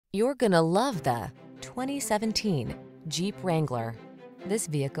You're gonna love the 2017 Jeep Wrangler. This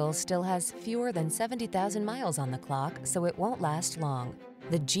vehicle still has fewer than 70,000 miles on the clock, so it won't last long.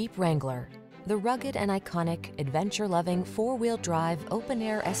 The Jeep Wrangler, the rugged and iconic, adventure-loving four-wheel drive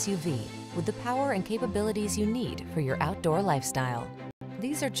open-air SUV with the power and capabilities you need for your outdoor lifestyle.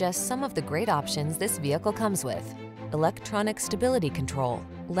 These are just some of the great options this vehicle comes with: electronic stability control,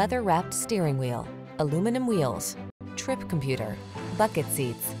 leather-wrapped steering wheel, aluminum wheels, trip computer, bucket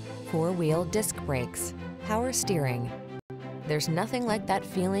seats, four-wheel disc brakes, power steering. There's nothing like that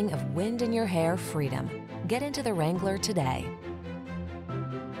feeling of wind in your hair freedom. Get into the Wrangler today.